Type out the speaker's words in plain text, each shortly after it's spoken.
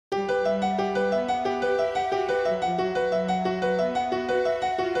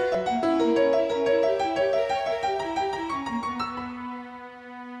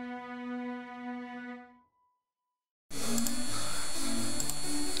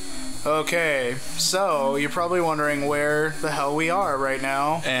Okay, so you're probably wondering where the hell we are right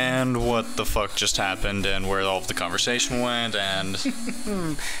now. And what the fuck just happened and where all of the conversation went and...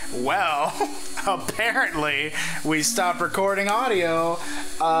 Well, apparently we stopped recording audio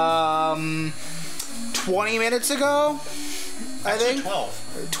 20 minutes ago, I think.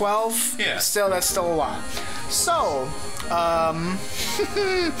 12. 12? Yeah. That's still a lot. So,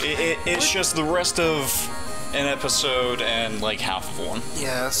 it's just the rest of an episode and like half of one.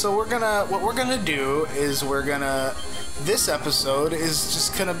 Yeah, so what we're gonna do is this episode is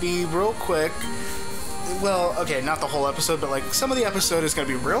just gonna be real quick. Well, okay, not the whole episode, but like some of the episode is gonna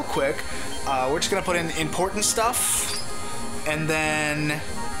be real quick. We're just gonna put in important stuff, and then...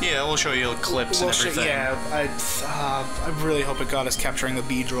 Yeah, we'll show you clips and everything. I really hope it got us capturing the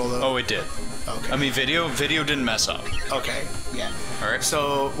B-roll though. Oh, it did. Okay. I mean, video didn't mess up. Okay, yeah. Alright.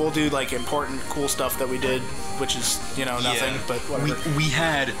 So, we'll do, like, important, cool stuff that we did, which is, nothing, but whatever. We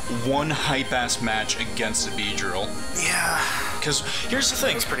had one hype-ass match against the B-drill. Yeah. Because, here's the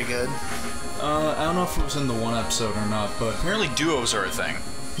thing. It's pretty good. I don't know if it was in the one episode or not, but apparently duos are a thing.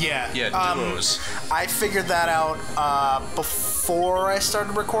 Yeah. Yeah, duos. I figured that out, before I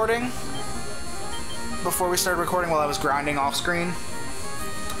started recording. Before we started recording while I was grinding off-screen.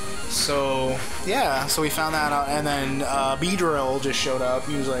 So, yeah, so we found that out, and then B-Drill just showed up.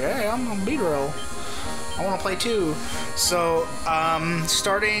 He was like, hey, I'm on B-Drill. I want to play too. So,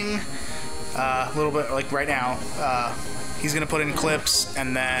 starting a little bit, like right now, he's going to put in clips,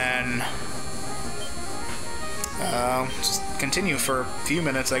 and then just continue for a few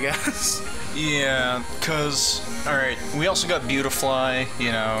minutes, I guess. Yeah, because, alright, we also got Beautifly,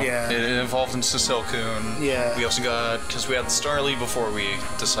 Yeah. It evolved into Silcoon. Yeah. We also got, because we had the Starly before we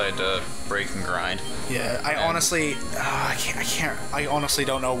decided to break and grind. Yeah, I honestly, I honestly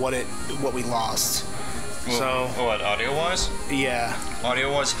don't know what we lost. Well, So. What, audio-wise? Yeah.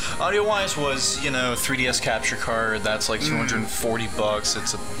 Audio-wise was, 3DS capture card, that's like $240,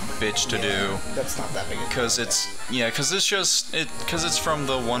 it's a bitch to do. That's not that big a deal. Because it's from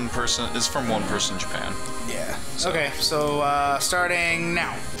one person in Japan. Yeah. So. Okay, so starting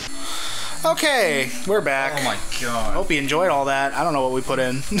now. Okay, we're back. Oh my god. Hope you enjoyed all that. I don't know what we put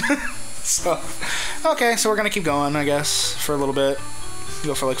in. Okay, so we're gonna keep going, I guess, for a little bit.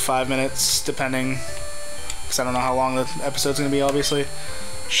 Go for like 5 minutes, depending. Because I don't know how long the episode's gonna be, obviously.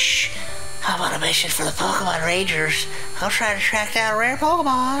 Shh. How about a mission for the Pokemon Rangers? I'll try to track down a rare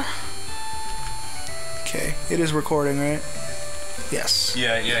Pokemon. Okay, it is recording, right? Yes.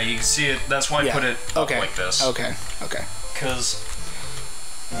 Yeah, you can see it. That's why I put it up like this. Okay. Because,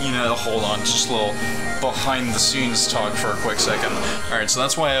 hold on, just a little behind-the-scenes talk for a quick second. Alright, so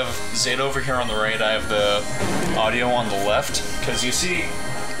that's why I have Zeta over here on the right, I have the audio on the left, because you see,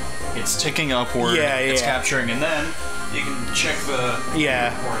 it's ticking upward, it's capturing, and then you can check the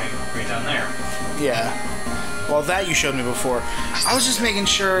recording right down there. Yeah. Well, that you showed me before. I was just making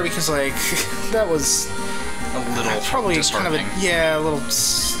sure because, like, that was a little probably disheartening. kind of a little it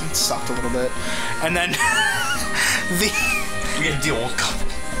sucked a little bit, and then we had the old couple,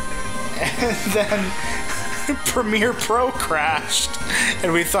 and then Premiere Pro crashed,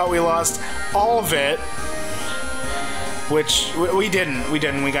 and we thought we lost all of it, which we didn't. We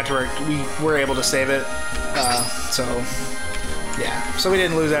were able to save it. So yeah. So we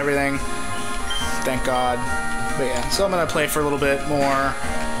didn't lose everything. Thank God. But yeah, so I'm gonna play for a little bit more,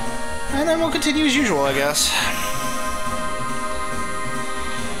 and then we'll continue as usual, I guess.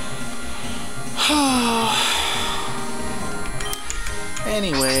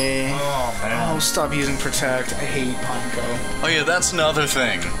 Anyway, I'll stop using Protect. I hate Pineco. Oh yeah, that's another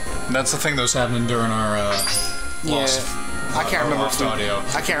thing. That's the thing that was happening during our lost. I can't remember if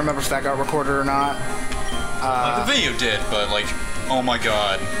I can't remember if that got recorded or not. Like the video did, but like, oh my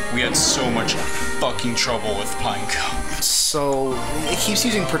god, we had so much fucking trouble with Pineco. So it keeps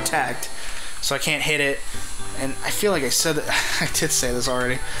using Protect, so I can't hit it. And I feel like I said that I did say this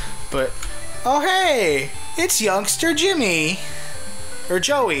already, but oh hey, it's youngster Jimmy or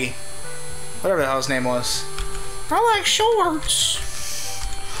Joey, whatever the hell his name was. I like shorts.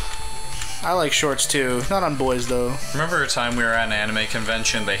 I like shorts too, not on boys though. Remember a time we were at an anime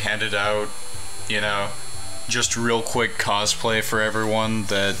convention? They handed out, just real quick cosplay for everyone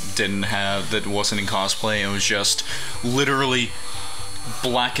that wasn't in cosplay. It was just literally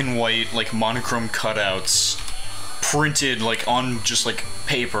black and white, like monochrome cutouts printed like on just like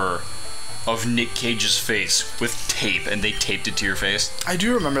paper of Nick Cage's face with tape, and they taped it to your face. I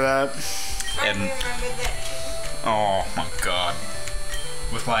do remember that. And oh my god,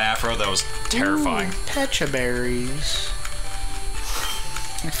 with my afro, that was terrifying. Ooh, Pecha berries.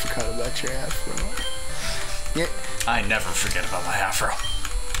 I forgot about your afro. Yeah. I never forget about my afro.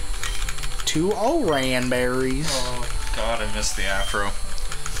 2 Oran berries. Oh god, I missed the afro.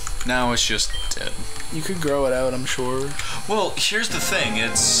 Now it's just dead. You could grow it out, I'm sure. Well, here's the thing,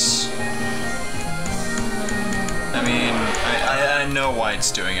 it's... I mean, I know why it's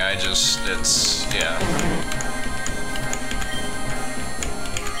doing it, it's, yeah.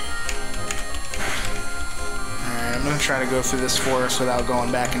 Alright, I'm gonna try to go through this forest without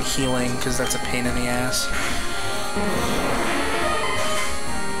going back and healing, because that's a pain in the ass.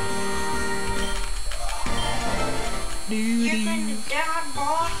 You're gonna die,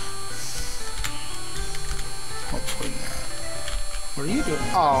 boy. Hopefully not. What are you doing?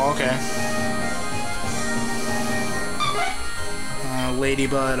 Oh, okay.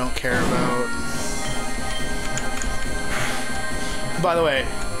 Ladybug, I don't care about. By the way,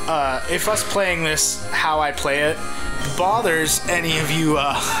 if us playing this how I play it bothers any of you,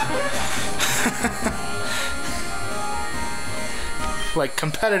 like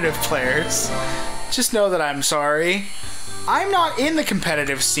competitive players, just know that I'm sorry. I'm not in the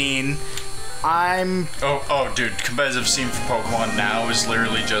competitive scene. Oh, dude, competitive scene for Pokemon now is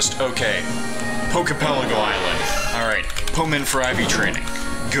literally just, okay, Pokepelago Island. Alright, Pokemon for IV training.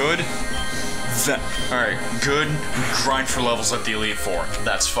 Good. Alright, good. Grind for levels at the Elite Four.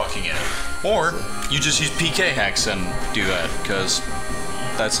 That's fucking it. Or, you just use PK hacks and do that, because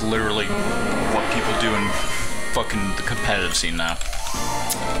that's literally what people do in fucking the competitive scene now.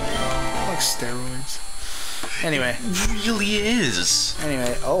 like steroids. Anyway. It really is.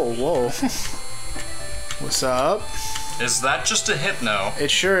 Anyway, oh, whoa. What's up? Is that just a Hypno? It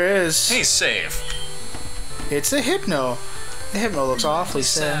sure is. Hey, save. It's a Hypno. The Hypno looks awfully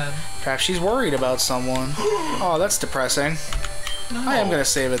sad. Perhaps she's worried about someone. Oh, that's depressing. No. I am gonna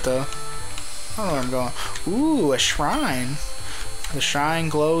save it though. I don't know where I'm going. Ooh, a shrine. The shrine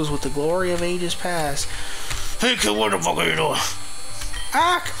glows with the glory of ages past. Hey kid, what the fuck are you doing?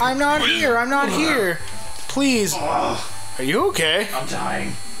 Ack, I'm not here. I'm not here. Please. Are you okay? I'm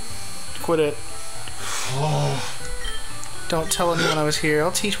dying. Quit it. Don't tell anyone I was here.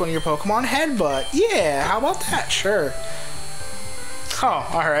 I'll teach one of your Pokemon Headbutt. Yeah, how about that? Sure. Oh,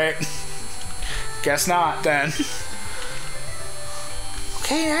 alright. Guess not, then.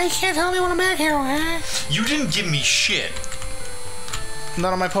 Okay, now you can't tell anyone I'm back here, okay? You didn't give me shit.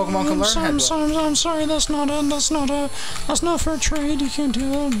 None of my Pokemon can learn Headbutt. I'm sorry, that's not fair trade. You can't do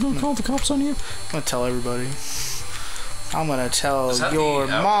that. I'm gonna call the cops on you. I'm gonna tell everybody. I'm gonna tell that your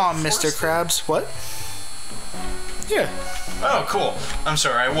the mom, Forest? Mr. Krabs. What? Yeah. Oh, cool. I'm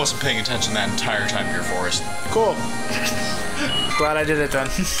sorry, I wasn't paying attention that entire time to your forest. Cool. Glad I did it then.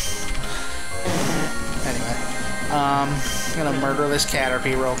 Anyway. I'm gonna murder this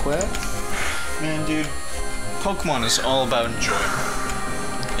Caterpie real quick. Man, dude, Pokemon is all about enjoyment.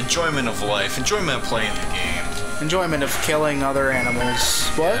 Enjoyment of life, enjoyment of playing the game. Enjoyment of killing other animals.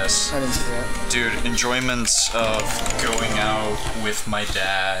 What? Yes. I didn't see that. Dude, enjoyments of going out with my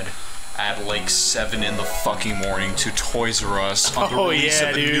dad at like 7 in the fucking morning to Toys R Us on the release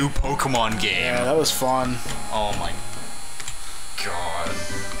of the new Pokemon game. Yeah, that was fun. Oh my god.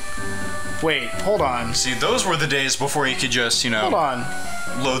 Wait, hold on. See, those were the days before you could just, you know, Hold on.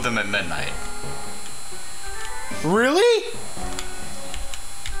 load them at midnight. Really?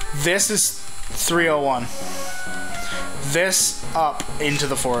 This is 301. This up into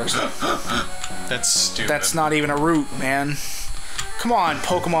the forest. That's stupid. That's not even a route, man. Come on,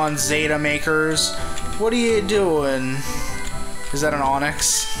 Pokemon Zeta makers. What are you doing? Is that an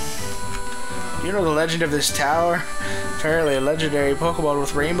Onix? You know the legend of this tower? Apparently a legendary Pokemon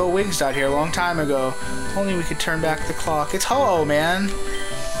with rainbow wings died here a long time ago. If only we could turn back the clock. It's Ho-Oh, man.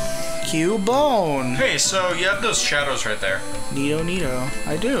 Cubone. Hey, so you have those shadows right there. Neato.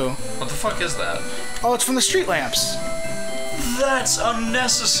 I do. What the fuck is that? Oh, it's from the street lamps. That's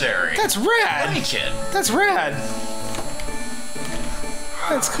unnecessary. That's rad. Funny kid. That's rad.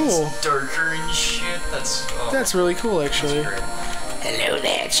 That's cool. It's darker and shit. That's really cool, actually. Hello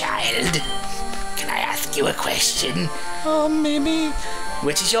there, child. Can I ask you a question? Maybe.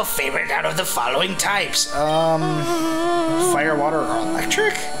 Which is your favorite out of the following types? Fire, water, or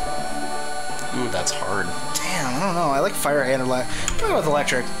electric? Ooh, that's hard. Damn, I don't know. I like fire and electric. What about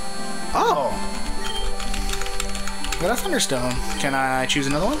electric? Oh. I got a Thunderstone. Can I choose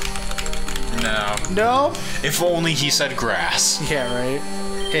another one? No. No? If only he said grass. Yeah, right.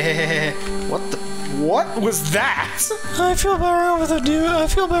 What the? What was that? I feel better over the dude. I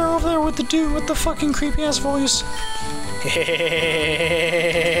feel better over there with the dude with the fucking creepy ass voice. Why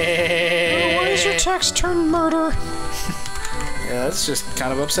is your text turn murder? Yeah, that's just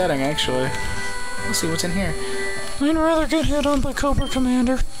kind of upsetting, actually. Let's see what's in here. I'd rather get hit on by Cobra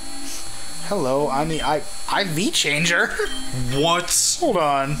Commander. Hello, I'm the IV changer. What? Hold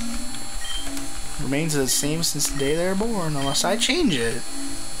on. Remains the same since the day they were born, unless I change it.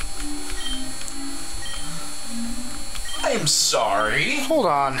 I'm sorry. Hold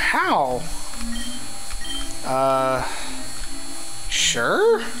on, how?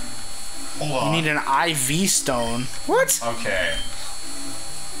 Sure? Hold on. You need an IV stone. What? Okay.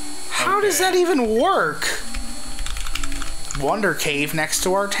 How does that even work? Wonder cave next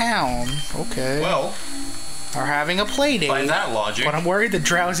to our town. Okay. Well, Are having a play date. by that logic. But I'm worried that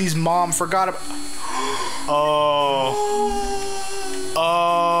Drowsy's mom forgot about. Oh.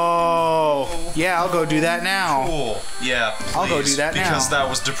 Oh. Yeah, I'll go do that now. Cool. Yeah, I'll go please, do that now. because that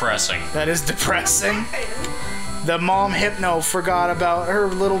was depressing. That is depressing. The mom hypno forgot about her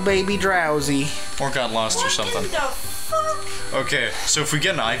little baby Drowsy. Or got lost or something. Okay, so if we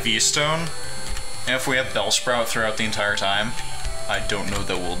get an IV stone, and if we have Bellsprout throughout the entire time, I don't know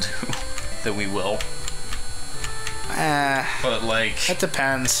that we'll do. That we will. But like, That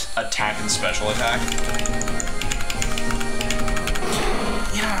depends. attack and special attack.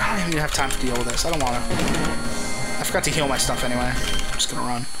 You know, I don't even have time to deal with this. I don't want to. I forgot to heal my stuff anyway. I'm just gonna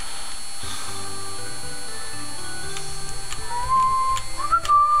run.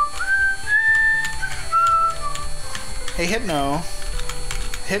 Hey, Hypno.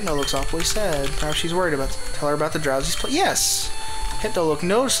 Hypno looks awfully sad. Perhaps she's worried about. Tell her about the Drowsy's play. Yes. Hypno look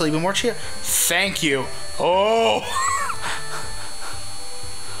noticeably more cheer. Thank you. Oh.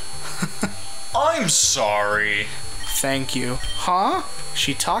 I'm sorry. Thank you. Huh?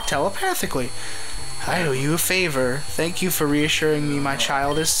 She talked telepathically. I owe you a favor. Thank you for reassuring me my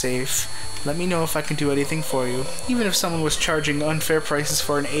child is safe. Let me know if I can do anything for you. Even if someone was charging unfair prices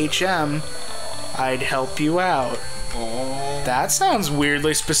for an HM, I'd help you out. Oh, That sounds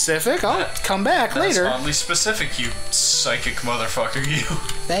weirdly specific. I'll come back that's later. oddly specific, you psychic motherfucker, you.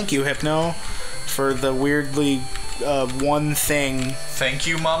 Thank you, Hypno, for the weirdly one thing. Thank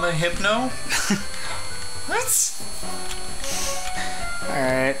you, Mama Hypno? What?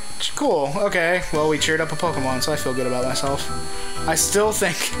 Alright, cool. Okay, well, we cheered up a Pokemon, so I feel good about myself. I still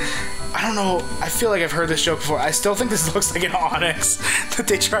think... I don't know, I feel like I've heard this joke before. I still think this looks like an Onyx that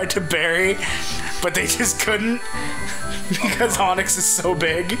they tried to bury, but they just couldn't because Onyx is so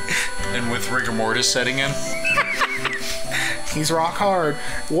big. And with rigor mortis setting in? He's rock hard.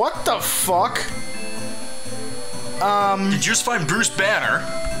 What the fuck? Did you just find Bruce Banner?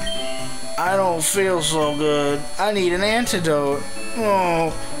 I don't feel so good. I need an antidote.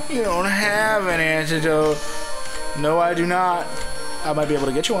 Oh, you don't have an antidote. No, I do not. I might be able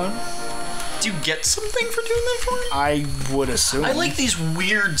to get you one. Do you get something for doing that for him? I would assume. I like these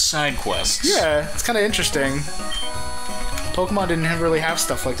weird side quests. Yeah, it's kind of interesting. Pokemon didn't really have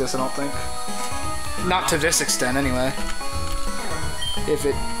stuff like this, I don't think. Not to this extent, anyway. If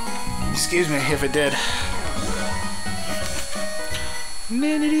it... Excuse me, if it did.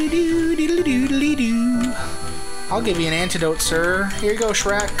 I'll give you an antidote, sir. Here you go,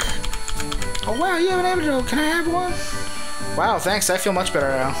 Shrek. Oh, wow, you have an antidote. Can I have one? Wow, thanks. I feel much better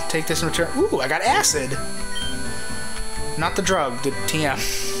now. Take this in return. Ooh, I got acid. Not the drug, the TM.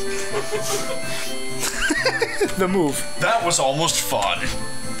 The move. That was almost fun.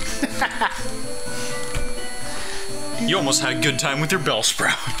 You almost had a good time with your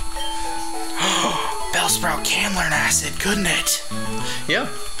Bellsprout. Bellsprout can learn acid, couldn't it? Yeah.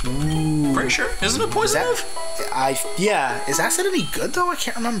 Ooh. Pretty sure. Isn't it poison move? Yeah. Is acid any good, though? I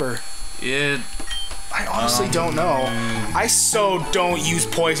can't remember. I honestly don't know. I so don't use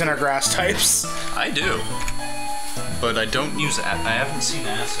poison or grass types. I do. But I don't use I haven't seen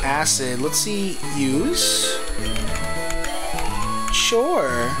acid. Acid. Let's see. Use?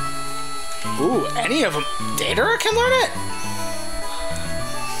 Sure. Ooh, any of them. Datara can learn it?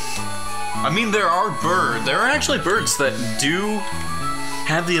 I mean, there are actually birds that do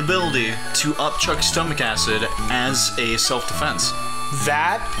have the ability to upchuck stomach acid as a self-defense.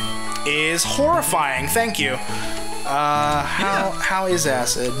 That is horrifying. Thank you. How is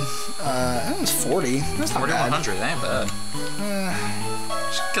acid? That was 40. That's not 40 bad. 100, that ain't bad.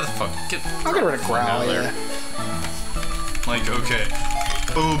 Just get the fuck. I'll get rid of Growl. out of there. Yeah. Like, okay.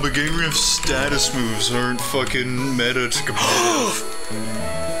 Oh, but getting rid of status moves aren't fucking meta to competitive.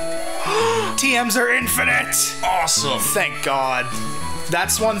 TMs are infinite. Awesome. Thank God.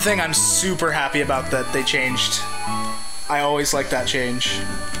 That's one thing I'm super happy about that they changed. I always like that change.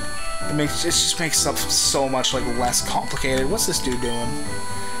 It just makes stuff so much like less complicated. What's this dude doing?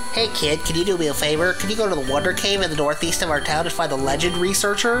 Hey kid, can you do me a favor? Can you go to the Wonder Cave in the northeast of our town and find the legend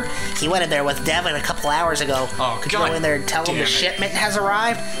researcher? He went in there with Devin a couple hours ago. Oh, Could you God go in there and tell him the damn it. shipment has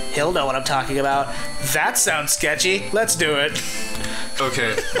arrived? He'll know what I'm talking about. That sounds sketchy. Let's do it.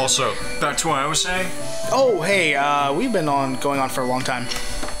 Okay, also, back to what I was saying. Oh, hey, we've been going on for a long time.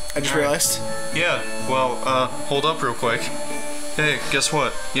 I just realized. Yeah, well, hold up real quick. Hey, guess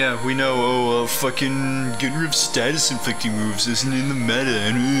what? Yeah, we know, fucking getting rid of status inflicting moves isn't in the meta,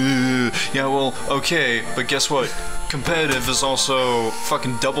 and, yeah, well, okay, but guess what? Competitive is also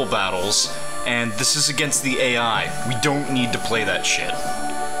fucking double battles, and this is against the AI. We don't need to play that shit.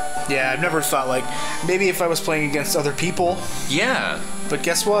 Yeah, I've never thought, like, maybe if I was playing against other people. Yeah. But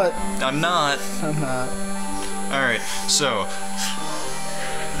guess what? I'm not. Alright, so,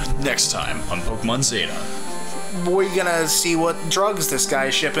 next time on Pokemon Zeta. We're gonna see what drugs this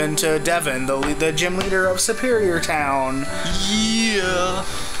guy's shipping to Devin, the gym leader of Superior Town. Yeah.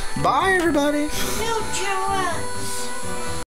 Bye, everybody. No, Joa.